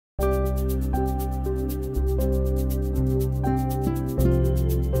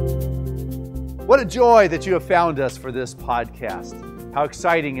What a joy that you have found us for this podcast. How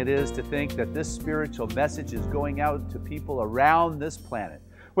exciting it is to think that this spiritual message is going out to people around this planet.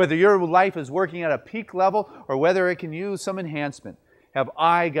 Whether your life is working at a peak level or whether it can use some enhancement, have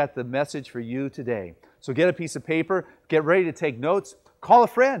I got the message for you today. So get a piece of paper, get ready to take notes, call a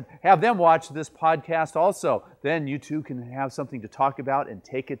friend, have them watch this podcast also. Then you too can have something to talk about and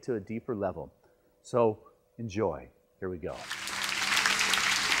take it to a deeper level. So enjoy. Here we go.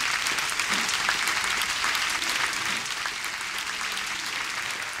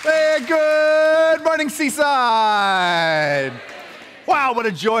 Hey, good morning, Seaside! Wow, what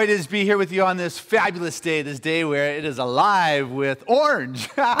a joy it is to be here with you on this fabulous day, this day where it is alive with orange.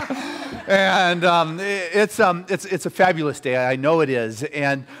 And it's a fabulous day, I know it is.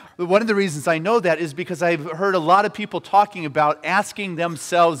 And one of the reasons I know that is because I've heard a lot of people talking about asking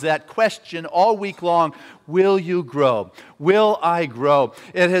themselves that question all week long, will you grow? Will I grow?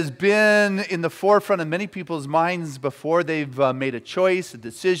 It has been in the forefront of many people's minds before they've made a choice, a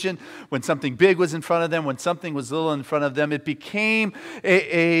decision, when something big was in front of them, when something was little in front of them. It became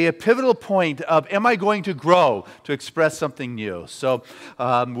a pivotal point of, am I going to grow to express something new? So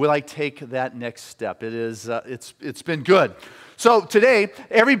will I take that next step? It's been good. So today,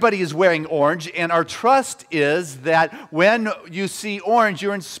 everybody is wearing orange, and our trust is that when you see orange,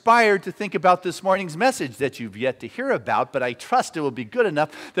 you're inspired to think about this morning's message that you've yet to hear about, but I trust it will be good enough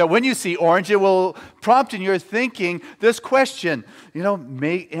that when you see orange, it will prompt in your thinking this question,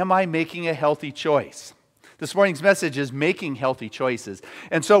 am I making a healthy choice? This morning's message is making healthy choices.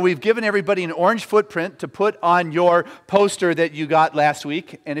 And so we've given everybody an orange footprint to put on your poster that you got last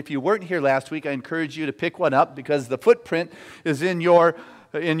week. And if you weren't here last week, I encourage you to pick one up because the footprint is in your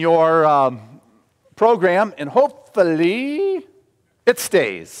program, and hopefully it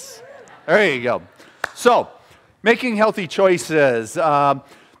stays. There you go. So, making healthy choices.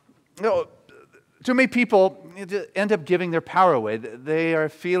 Too many people end up giving their power away. They are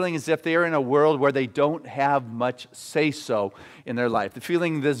feeling as if they are in a world where they don't have much say-so in their life. They're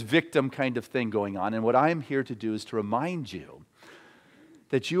feeling this victim kind of thing going on. And what I'm here to do is to remind you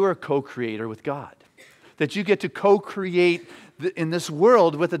that you are a co-creator with God. That you get to co-create in this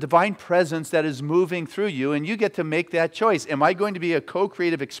world with a divine presence that is moving through you, and you get to make that choice. Am I going to be a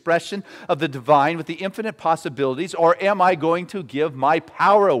co-creative expression of the divine with the infinite possibilities, or am I going to give my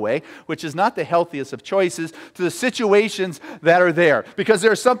power away, which is not the healthiest of choices, to the situations that are there? Because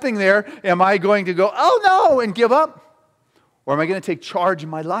there's something there. Am I going to go, oh no, and give up? Or am I going to take charge of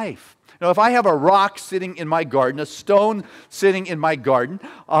my life? If I have a rock sitting in my garden, a stone sitting in my garden,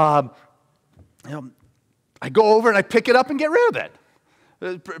 I go over and I pick it up and get rid of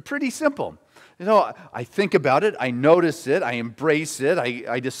it. Pretty simple. I think about it, I notice it, I embrace it,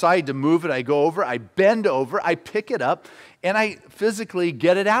 I decide to move it, I go over, I bend over, I pick it up, and I physically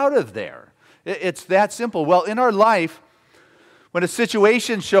get it out of there. It's that simple. Well, in our life, when a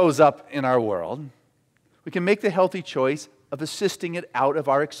situation shows up in our world, we can make the healthy choice of assisting it out of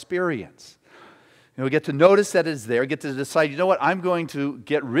our experience. We get to notice that it's there, get to decide, I'm going to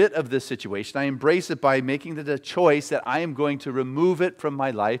get rid of this situation. I embrace it by making the choice that I am going to remove it from my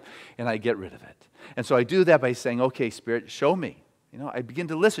life, and I get rid of it. And so I do that by saying, okay, Spirit, show me. I begin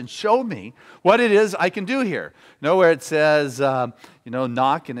to listen. Show me what it is I can do here. Where it says,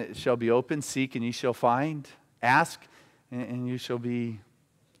 knock and it shall be opened, seek and ye shall find, ask and you shall be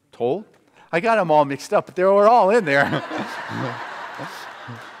told. I got them all mixed up, but they were all in there.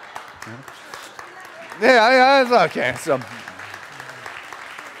 Yeah, it's okay.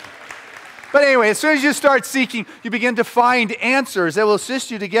 But anyway, as soon as you start seeking, you begin to find answers that will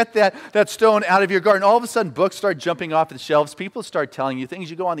assist you to get that stone out of your garden. All of a sudden, books start jumping off the shelves. People start telling you things.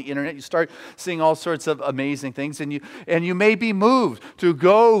 You go on the internet, you start seeing all sorts of amazing things, and you may be moved to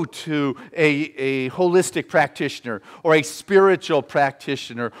go to a holistic practitioner or a spiritual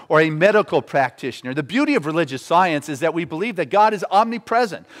practitioner or a medical practitioner. The beauty of religious science is that we believe that God is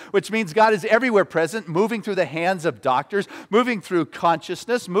omnipresent, which means God is everywhere present, moving through the hands of doctors, moving through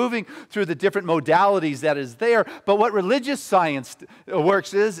consciousness, moving through the different modalities that is there. But what religious science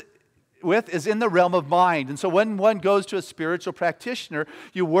works is in the realm of mind. And so when one goes to a spiritual practitioner,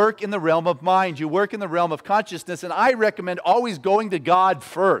 you work in the realm of mind, you work in the realm of consciousness, and I recommend always going to God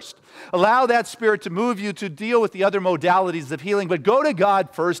first. Allow that Spirit to move you to deal with the other modalities of healing, but go to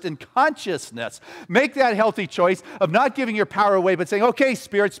God first in consciousness. Make that healthy choice of not giving your power away, but saying, okay,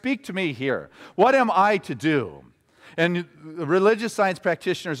 Spirit, speak to me here. What am I to do? And religious science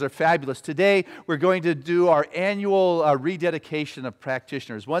practitioners are fabulous. Today, we're going to do our annual rededication of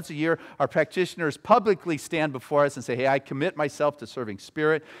practitioners. Once a year, our practitioners publicly stand before us and say, hey, I commit myself to serving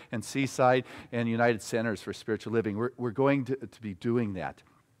Spirit and Seaside and United Centers for Spiritual Living. We're going to be doing that.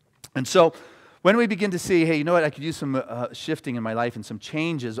 And so, When we begin to see, hey, you know what, I could use some shifting in my life and some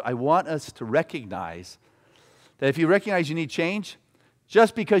changes, I want us to recognize that if you recognize you need change,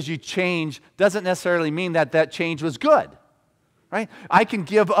 just because you change doesn't necessarily mean that that change was good, right? I can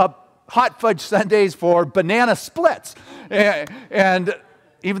give up hot fudge sundaes for banana splits. And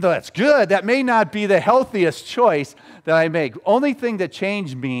even though that's good, that may not be the healthiest choice that I make. Only thing that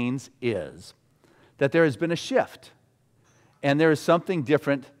change means is that there has been a shift and there is something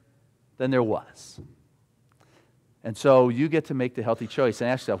different than there was. And so you get to make the healthy choice and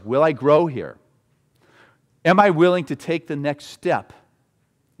ask yourself, will I grow here? Am I willing to take the next step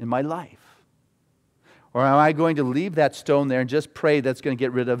in my life? Or am I going to leave that stone there and just pray that's going to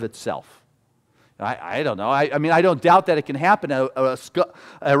get rid of itself? I don't know. I mean, I don't doubt that it can happen.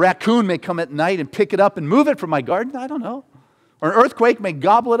 A raccoon may come at night and pick it up and move it from my garden. I don't know. Or an earthquake may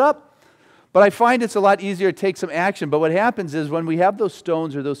gobble it up. But I find it's a lot easier to take some action. But what happens is when we have those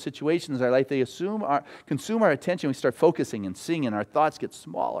stones or those situations in our life, they consume our attention. We start focusing and seeing, and our thoughts get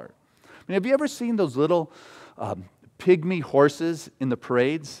smaller. I mean, have you ever seen those little pygmy horses in the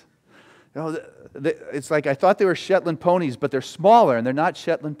parades? You know, it's like I thought they were Shetland ponies, but they're smaller, and they're not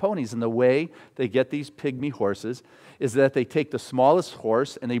Shetland ponies. And the way they get these pygmy horses is that they take the smallest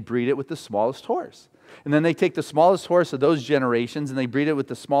horse and they breed it with the smallest horse. And then they take the smallest horse of those generations and they breed it with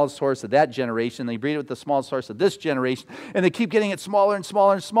the smallest horse of that generation. They breed it with the smallest horse of this generation. And they keep getting it smaller and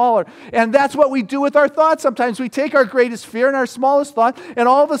smaller and smaller. And that's what we do with our thoughts sometimes. We take our greatest fear and our smallest thought, and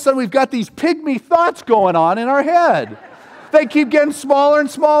all of a sudden we've got these pygmy thoughts going on in our head. They keep getting smaller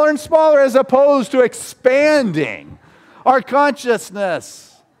and smaller and smaller as opposed to expanding our consciousness.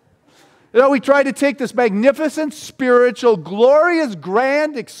 You know, we try to take this magnificent, spiritual, glorious,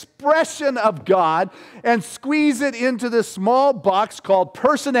 grand expression of God and squeeze it into this small box called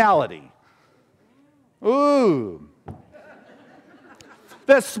personality. Ooh.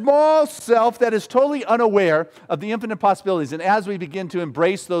 The small self that is totally unaware of the infinite possibilities. And as we begin to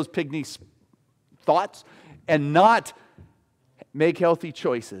embrace those pygmy thoughts and not make healthy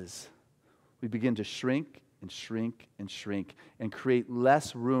choices, we begin to shrink and shrink and shrink and create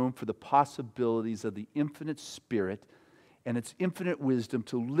less room for the possibilities of the infinite Spirit and its infinite wisdom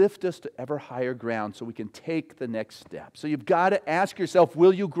to lift us to ever higher ground so we can take the next step. So you've got to ask yourself,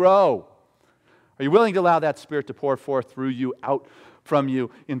 will you grow? Are you willing to allow that Spirit to pour forth through you, out from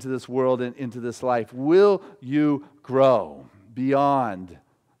you, into this world and into this life? Will you grow beyond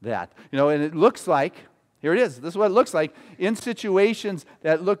that? You know, and it looks like, here it is. This is what it looks like in situations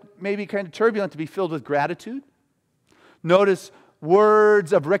that look maybe kind of turbulent, to be filled with gratitude. Notice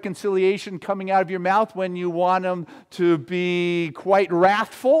words of reconciliation coming out of your mouth when you want them to be quite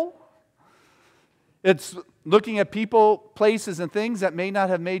wrathful. It's looking at people, places, and things that may not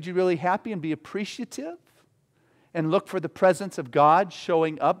have made you really happy and be appreciative and look for the presence of God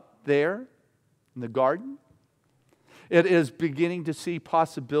showing up there in the garden. It is beginning to see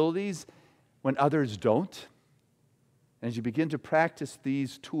possibilities when others don't. And as you begin to practice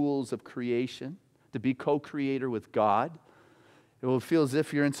these tools of creation, to be co-creator with God, it will feel as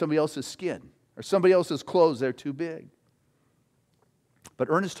if you're in somebody else's skin or somebody else's clothes. They're too big. But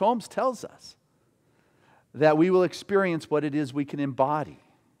Ernest Holmes tells us that we will experience what it is we can embody.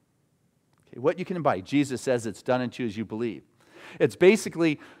 Okay, what you can embody. Jesus says it's done unto you as you believe. It's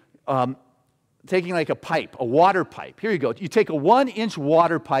basically taking like a pipe, a water pipe. Here you go. You take a 1-inch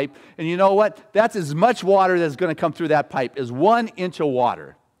water pipe, and you know what? That's as much water that's going to come through that pipe as 1 inch of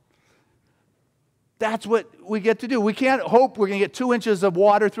water. That's what we get to do. We can't hope we're going to get 2 inches of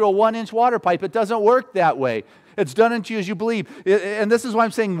water through a 1-inch water pipe. It doesn't work that way. It's done unto you as you believe. And this is why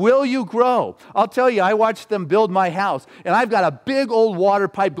I'm saying, will you grow? I'll tell you, I watched them build my house, and I've got a big old water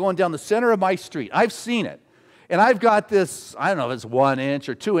pipe going down the center of my street. I've seen it. And I've got this, I don't know if it's 1 inch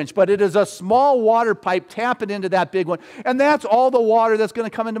or 2 inch, but it is a small water pipe tapping into that big one. And that's all the water that's going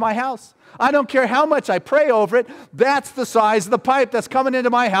to come into my house. I don't care how much I pray over it. That's the size of the pipe that's coming into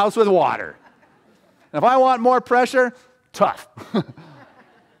my house with water. And if I want more pressure, tough.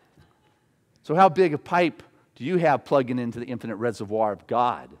 So how big a pipe do you have plugging into the infinite reservoir of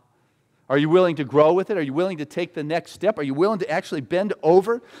God? Are you willing to grow with it? Are you willing to take the next step? Are you willing to actually bend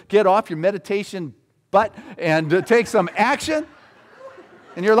over, get off your meditation butt, and take some action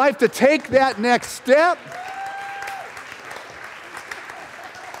in your life to take that next step?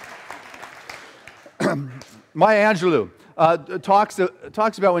 Maya Angelou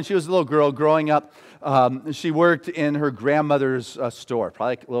talks about when she was a little girl growing up. She worked in her grandmother's store,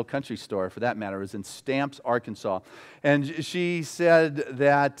 probably a little country store for that matter. It was in Stamps, Arkansas. And she said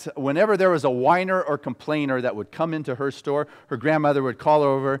that whenever there was a whiner or complainer that would come into her store, her grandmother would call her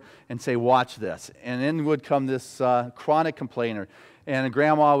over and say, "Watch this." And in would come this chronic complainer. And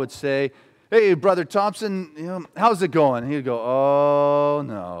grandma would say, hey, Brother Thompson, how's it going? He'd go, oh,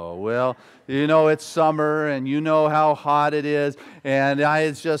 no, well, it's summer, and you know how hot it is, and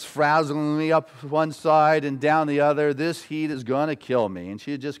it's just frazzling me up one side and down the other. This heat is going to kill me. And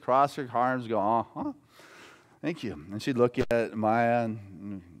she'd just cross her arms and go, uh-huh, thank you. And she'd look at Maya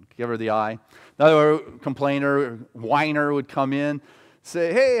and give her the eye. Another complainer, whiner would come in,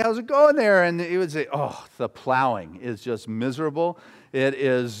 say, hey, how's it going there? And he would say, oh, the plowing is just miserable. It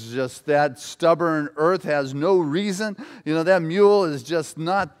is just that stubborn earth has no reason. That mule is just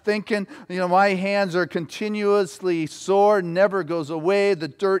not thinking. My hands are continuously sore, never goes away. The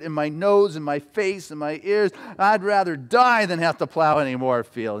dirt in my nose and my face and my ears. I'd rather die than have to plow any more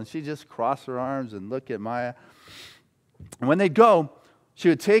field. And she'd just cross her arms and look at Maya. And when they'd go, she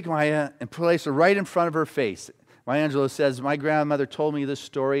would take Maya and place her right in front of her face. Maya Angelou says, my grandmother told me this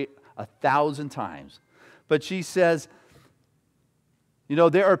story 1,000 times. But she says,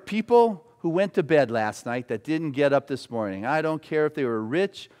 there are people who went to bed last night that didn't get up this morning. I don't care if they were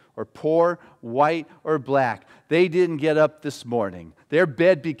rich or poor, white or black. They didn't get up this morning. Their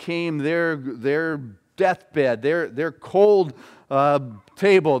bed became their deathbed, their cold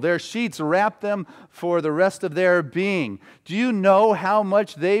table. Their sheets wrapped them for the rest of their being. Do you know how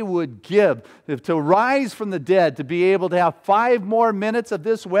much they would give to rise from the dead, to be able to have 5 more minutes of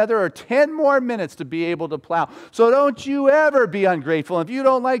this weather or 10 more minutes to be able to plow? So don't you ever be ungrateful. If you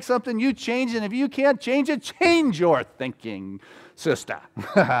don't like something, you change it. And if you can't change it, change your thinking, sister.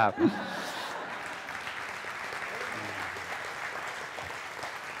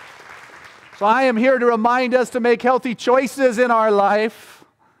 So I am here to remind us to make healthy choices in our life,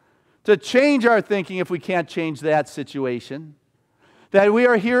 to change our thinking if we can't change that situation, that we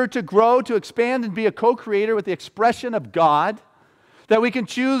are here to grow, to expand, and be a co-creator with the expression of God, that we can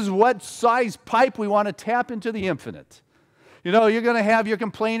choose what size pipe we want to tap into the infinite. You're going to have your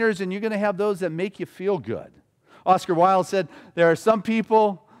complainers, and you're going to have those that make you feel good. Oscar Wilde said, there are some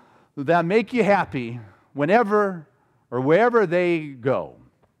people that make you happy whenever or wherever they go.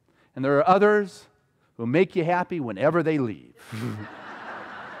 And there are others who make you happy whenever they leave.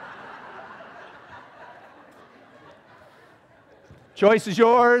 Choice is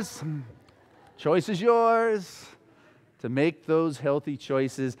yours. Choice is yours to make those healthy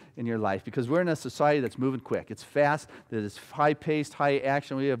choices in your life, because we're in a society that's moving quick. It's fast, that is high-paced, high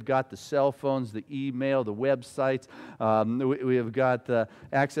action. We have got the cell phones, the email, the websites. We have got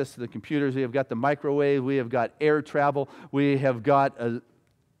access to the computers. We have got the microwave. We have got air travel. We have got a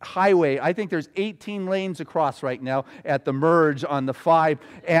highway. I think there's 18 lanes across right now at the merge on the 5,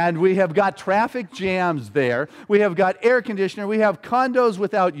 and we have got traffic jams there. We have got air conditioner. We have condos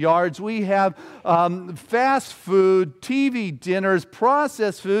without yards. We have fast food, TV dinners,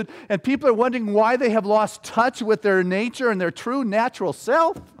 processed food, and people are wondering why they have lost touch with their nature and their true natural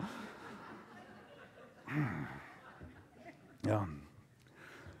self.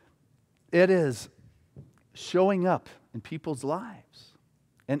 It is showing up in people's lives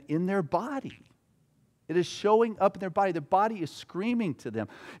and in their body. It is showing up in their body. Their body is screaming to them.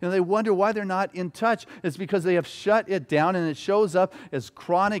 They wonder why they're not in touch. It's because they have shut it down, and it shows up as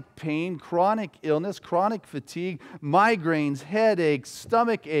chronic pain, chronic illness, chronic fatigue, migraines, headaches,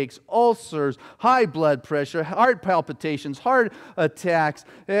 stomach aches, ulcers, high blood pressure, heart palpitations, heart attacks,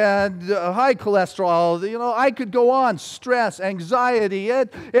 and high cholesterol. I could go on. Stress, anxiety.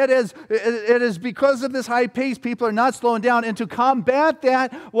 It is because of this high pace, people are not slowing down. And to combat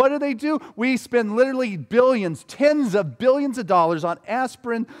that, what do? We spend literally billions, tens of billions of dollars on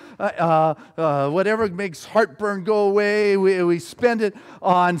aspirin, whatever makes heartburn go away. We spend it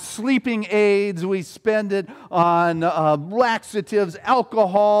on sleeping aids. We spend it on laxatives,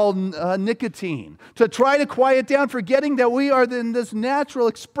 alcohol, nicotine, to try to quiet down, forgetting that we are in this natural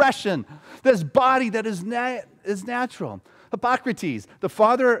expression, this body that is natural. Hippocrates, the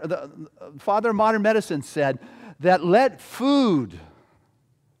father of modern medicine, said that let food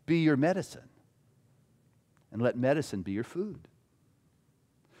be your medicine, and let medicine be your food.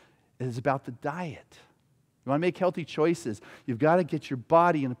 It is about the diet. You want to make healthy choices, you've got to get your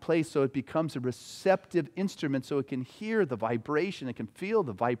body in a place so it becomes a receptive instrument, so it can hear the vibration, it can feel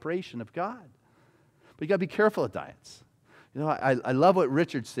the vibration of God. But you got to be careful of diets. I love what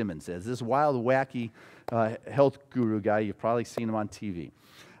Richard Simmons says, this wild, wacky health guru guy. You've probably seen him on TV.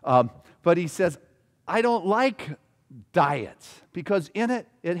 But he says, I don't like diets because in it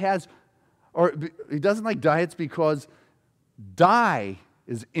has, or he doesn't like diets because die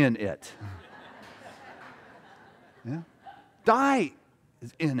is in it. Yeah? Die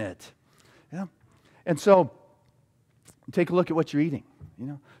is in it. Yeah? And so take a look at what you're eating.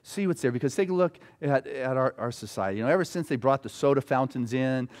 See what's there, because take a look at our society. Ever since they brought the soda fountains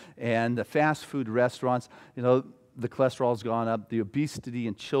in and the fast food restaurants, the cholesterol's gone up. The obesity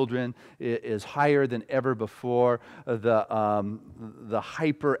in children is higher than ever before. The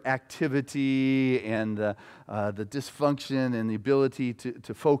hyperactivity and the dysfunction and the ability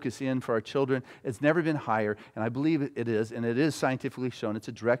to focus in for our children, it's never been higher, and I believe it is, and it is scientifically shown. It's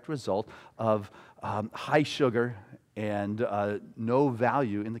a direct result of high sugar and no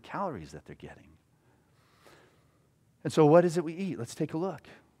value in the calories that they're getting. And so what is it we eat? Let's take a look.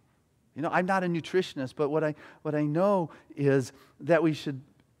 I'm not a nutritionist, but what I know is that we should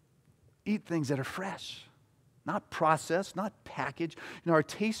eat things that are fresh, not processed, not packaged. Our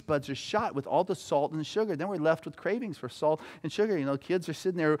taste buds are shot with all the salt and sugar. Then we're left with cravings for salt and sugar. Kids are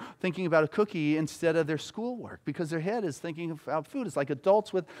sitting there thinking about a cookie instead of their schoolwork because their head is thinking about food. It's like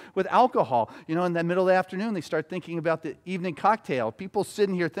adults with alcohol. In the middle of the afternoon, they start thinking about the evening cocktail. People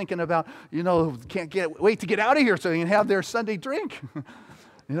sitting here thinking about, can't wait to get out of here so they can have their Sunday drink.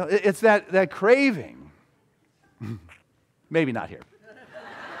 It's that craving. Maybe not here.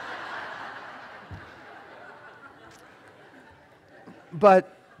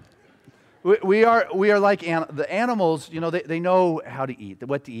 But we are like the animals. They know how to eat,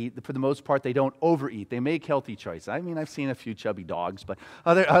 what to eat. For the most part, they don't overeat. They make healthy choices. I've seen a few chubby dogs, but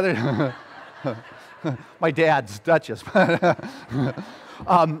other my dad's Duchess. But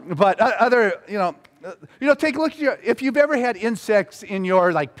other, take a look at if you've ever had insects in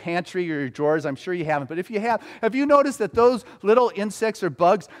your pantry or your drawers. I'm sure you haven't, but if you have you noticed that those little insects or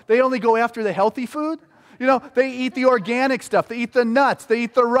bugs, they only go after the healthy food? They eat the organic stuff. They eat the nuts. They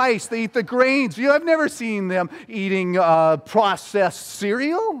eat the rice. They eat the grains. I've never seen them eating processed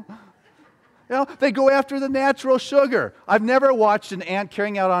cereal. They go after the natural sugar. I've never watched an ant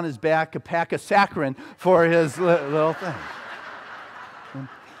carrying out on his back a pack of saccharin for his little thing.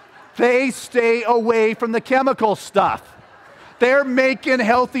 They stay away from the chemical stuff. They're making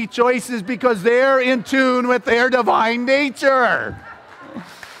healthy choices because they're in tune with their divine nature.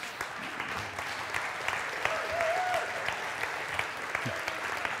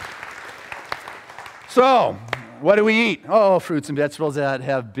 So, what do we eat? Oh, fruits and vegetables that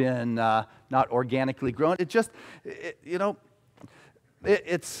have been not organically grown. It's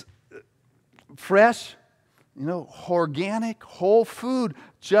fresh, organic, whole food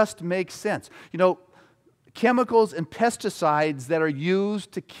just makes sense. Chemicals and pesticides that are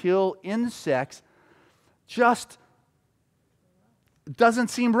used to kill insects just doesn't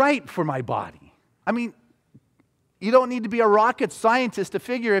seem right for my body. You don't need to be a rocket scientist to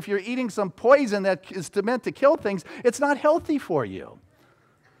figure if you're eating some poison that is meant to kill things, it's not healthy for you.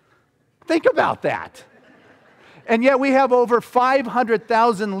 Think about that. And yet we have over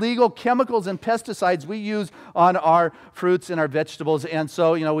 500,000 legal chemicals and pesticides we use on our fruits and our vegetables. And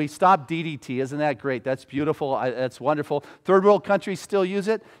so, we stopped DDT. Isn't that great? That's beautiful. That's wonderful. Third world countries still use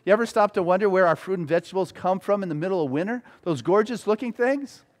it. You ever stop to wonder where our fruit and vegetables come from in the middle of winter? Those gorgeous looking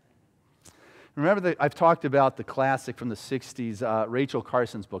things? Remember I've talked about the classic from the 60s, Rachel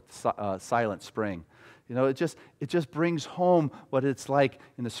Carson's book, Silent Spring. It just brings home what it's like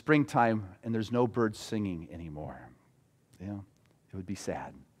in the springtime and there's no birds singing anymore. It would be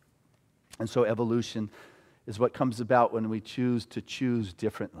sad. And so evolution is what comes about when we choose to choose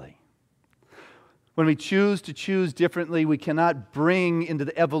differently. When we choose to choose differently, we cannot bring into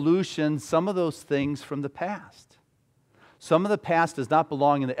the evolution some of those things from the past. Some of the past does not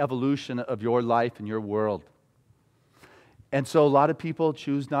belong in the evolution of your life and your world. And so a lot of people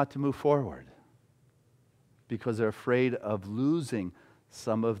choose not to move forward because they're afraid of losing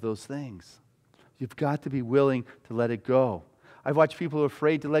some of those things. You've got to be willing to let it go. I've watched people who are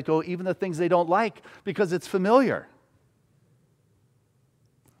afraid to let go even the things they don't like because it's familiar.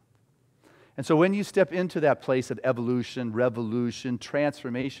 And so when you step into that place of evolution, revolution,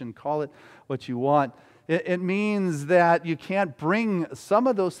 transformation, call it what you want, it means that you can't bring some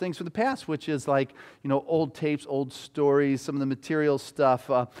of those things from the past, which is old tapes, old stories, some of the material stuff,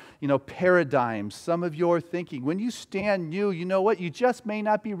 paradigms, some of your thinking. When you stand new, you know what? You just may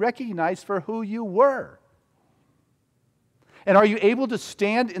not be recognized for who you were. And are you able to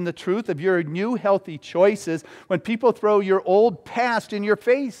stand in the truth of your new healthy choices when people throw your old past in your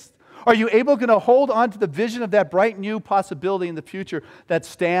face? Are you able to hold on to the vision of that bright new possibility in the future that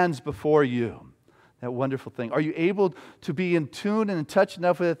stands before you? That wonderful thing. Are you able to be in tune and in touch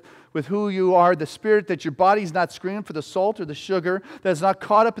enough with who you are, the spirit, that your body's not screaming for the salt or the sugar, that is not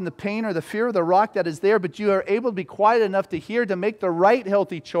caught up in the pain or the fear of the rock that is there, but you are able to be quiet enough to hear, to make the right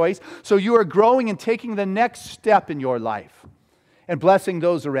healthy choice, so you are growing and taking the next step in your life and blessing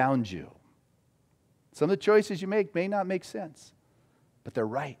those around you. Some of the choices you make may not make sense, but they're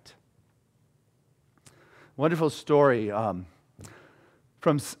right. Wonderful story.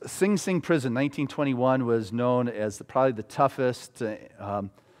 From Sing Sing Prison, 1921 was known as probably the toughest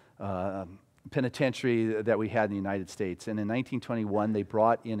penitentiary that we had in the United States. And in 1921, they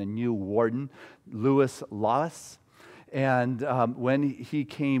brought in a new warden, Louis Laws. And when he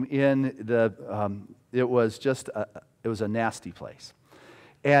came in, it was a nasty place.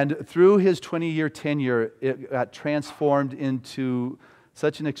 And through his 20-year tenure, it got transformed into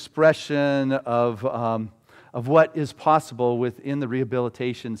such an expression of what is possible within the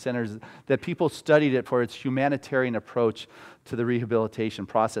rehabilitation centers that people studied it for its humanitarian approach to the rehabilitation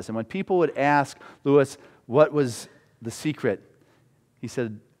process. And when people would ask Louis what was the secret, he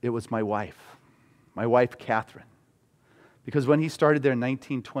said, it was my wife, Catherine. Because when he started there in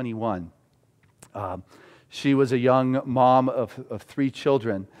 1921, she was a young mom of 3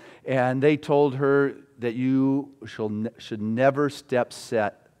 children, and they told her that you should never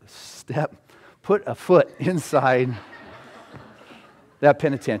put a foot inside that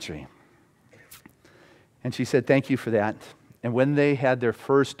penitentiary. And she said, thank you for that. And when they had their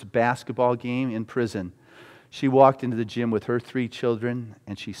first basketball game in prison, she walked into the gym with her 3 children,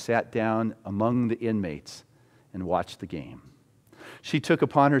 and she sat down among the inmates and watched the game. She took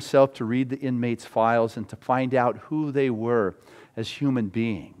upon herself to read the inmates' files and to find out who they were as human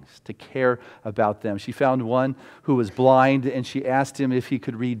beings, to care about them. She found one who was blind, and she asked him if he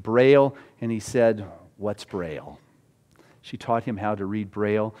could read Braille, and he said, "What's Braille?" She taught him how to read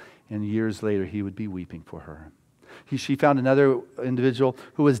Braille, and years later he would be weeping for her. She found another individual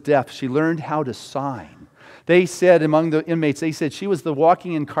who was deaf. She learned how to sign. They said, among the inmates, they said she was the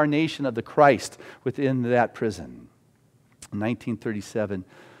walking incarnation of the Christ within that prison. In 1937,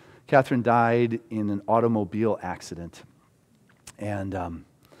 Catherine died in an automobile accident. And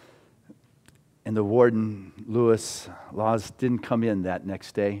the warden, Louis Laws, didn't come in that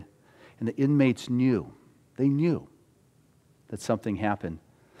next day. And the inmates knew. They knew that something happened.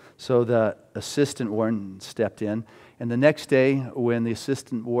 So the assistant warden stepped in. And the next day, when the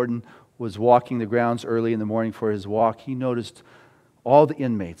assistant warden was walking the grounds early in the morning for his walk, he noticed all the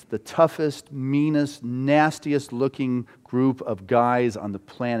inmates, the toughest, meanest, nastiest looking group of guys on the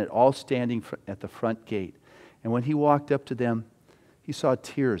planet, all standing at the front gate. And when he walked up to them, he saw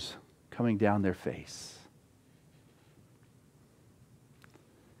tears coming down their face.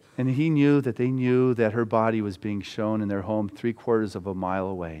 And he knew that they knew that her body was being shown in their home 3/4 of a mile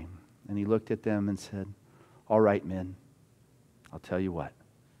away. And he looked at them and said, "All right, men, I'll tell you what.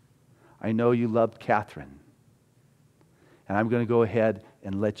 I know you loved Catherine, and I'm going to go ahead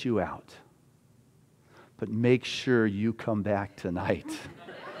and let you out. But make sure you come back tonight."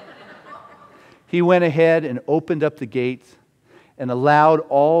 He went ahead and opened up the gate and allowed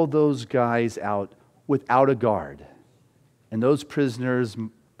all those guys out without a guard. And those prisoners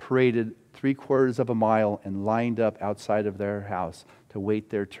paraded 3/4 of a mile and lined up outside of their house to wait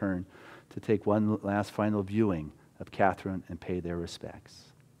their turn to take one last final viewing of Catherine and pay their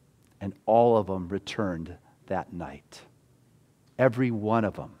respects. And all of them returned that night. Every one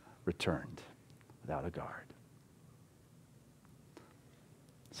of them returned without a guard.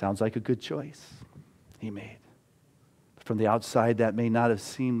 Sounds like a good choice he made. But from the outside, that may not have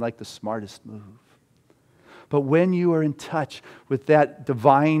seemed like the smartest move. But when you are in touch with that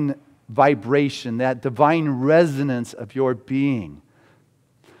divine vibration, that divine resonance of your being,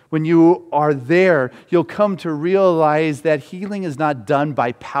 when you are there, you'll come to realize that healing is not done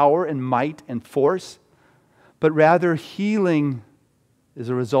by power and might and force, but rather healing is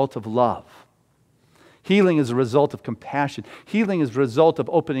a result of love. Healing is a result of compassion. Healing is a result of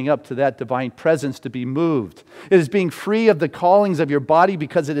opening up to that divine presence to be moved. It is being free of the callings of your body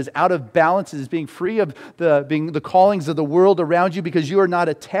because it is out of balance. It is being free of the callings of the world around you because you are not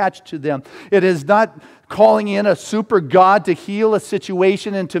attached to them. It is not calling in a super God to heal a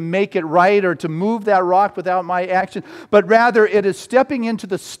situation and to make it right or to move that rock without my action, but rather it is stepping into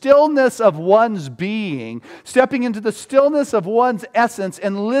the stillness of one's being, stepping into the stillness of one's essence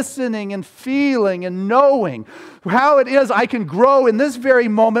and listening and feeling and knowing how it is I can grow in this very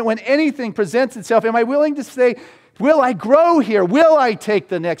moment when anything presents itself. Am I willing to say, will I grow here? Will I take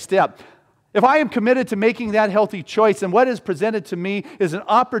the next step? If I am committed to making that healthy choice, and what is presented to me is an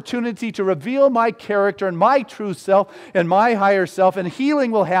opportunity to reveal my character and my true self and my higher self, and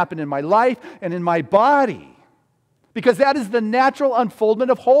healing will happen in my life and in my body. Because that is the natural unfoldment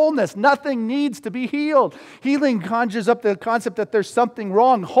of wholeness. Nothing needs to be healed. Healing conjures up the concept that there's something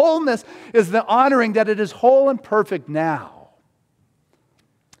wrong. Wholeness is the honoring that it is whole and perfect now.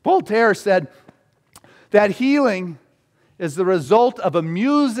 Voltaire said that healing is the result of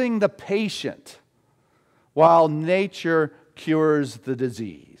amusing the patient while nature cures the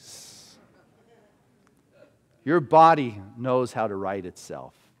disease. Your body knows how to right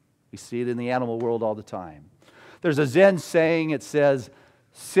itself. We see it in the animal world all the time. There's a Zen saying, it says,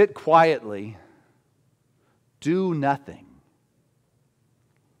 sit quietly, do nothing.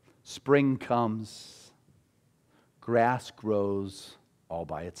 Spring comes, grass grows all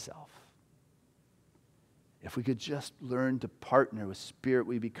by itself. If we could just learn to partner with Spirit,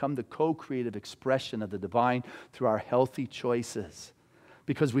 we become the co-creative expression of the divine through our healthy choices.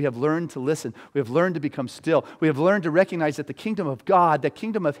 Because we have learned to listen. We have learned to become still. We have learned to recognize that the kingdom of God, the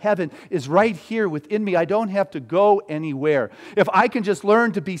kingdom of heaven, is right here within me. I don't have to go anywhere. If I can just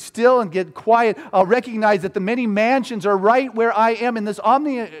learn to be still and get quiet, I'll recognize that the many mansions are right where I am. In this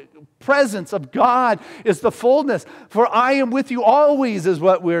omnipresence of God is the fullness. For I am with you always, is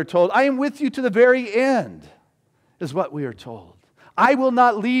what we are told. I am with you to the very end, is what we are told. I will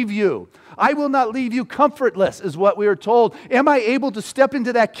not leave you. I will not leave you comfortless, is what we are told. Am I able to step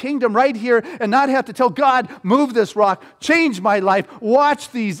into that kingdom right here and not have to tell God, move this rock, change my life, watch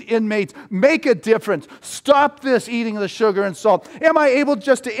these inmates, make a difference, stop this eating of the sugar and salt? Am I able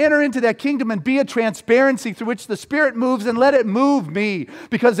just to enter into that kingdom and be a transparency through which the Spirit moves and let it move me?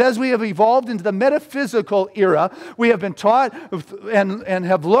 Because as we have evolved into the metaphysical era, we have been taught and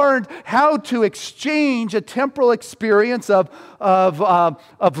have learned how to exchange a temporal experience of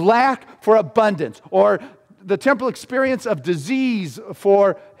lack for abundance, or the temporal experience of disease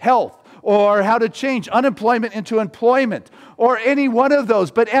for health, or how to change unemployment into employment, or any one of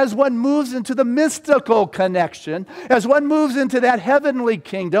those. But as one moves into the mystical connection, as one moves into that heavenly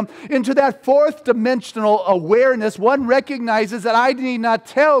kingdom, into that fourth dimensional awareness, one recognizes that I need not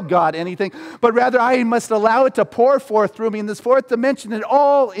tell God anything, but rather I must allow it to pour forth through me. In this fourth dimension, it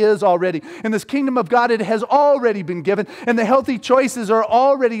all is already. In this kingdom of God, it has already been given, and the healthy choices are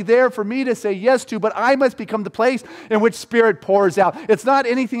already there for me to say yes to, but I must become the place in which Spirit pours out. It's not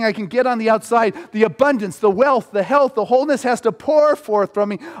anything I can get on the outside. The abundance, the wealth, the health, the wholeness has to pour forth from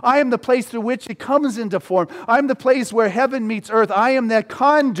me. I am the place through which it comes into form. I'm the place where heaven meets earth. I am that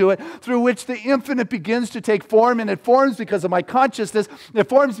conduit through which the infinite begins to take form, and it forms because of my consciousness. It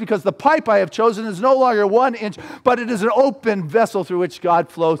forms because the pipe I have chosen is no longer 1 inch, but it is an open vessel through which God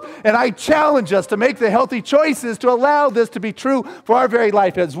flows. And I challenge us to make the healthy choices to allow this to be true for our very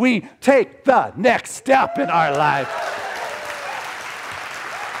life as we take the next step in our life.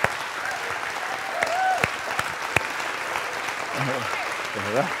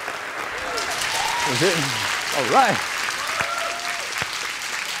 All right.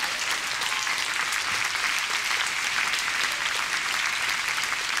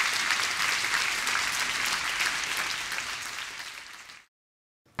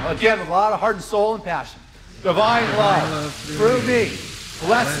 Again, with a lot of heart and soul and passion. Divine love through me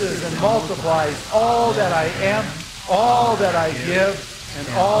blesses and multiplies all that I am, all that I give, and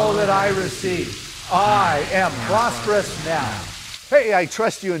all that I receive. I am prosperous now. Hey, I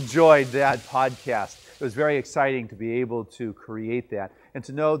trust you enjoyed that podcast. It was very exciting to be able to create that and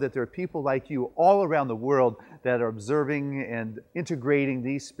to know that there are people like you all around the world that are observing and integrating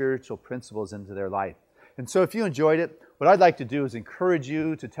these spiritual principles into their life. And so if you enjoyed it, what I'd like to do is encourage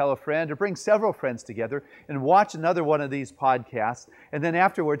you to tell a friend or bring several friends together and watch another one of these podcasts, and then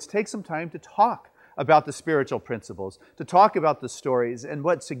afterwards take some time to talk about the spiritual principles, to talk about the stories and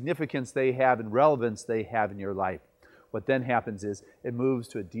what significance they have and relevance they have in your life. What then happens is it moves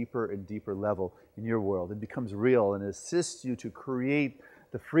to a deeper and deeper level in your world. It becomes real and assists you to create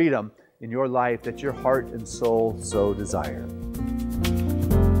the freedom in your life that your heart and soul so desire.